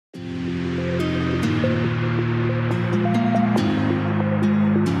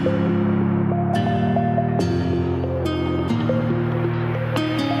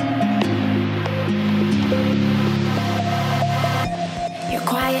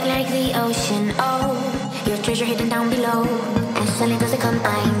like the ocean. Oh, your treasure hidden down below. As silent does it come,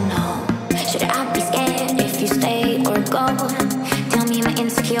 I know. Should I be scared if you stay or go? Tell me, am I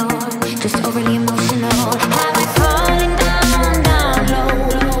insecure? Just overly emotional. Have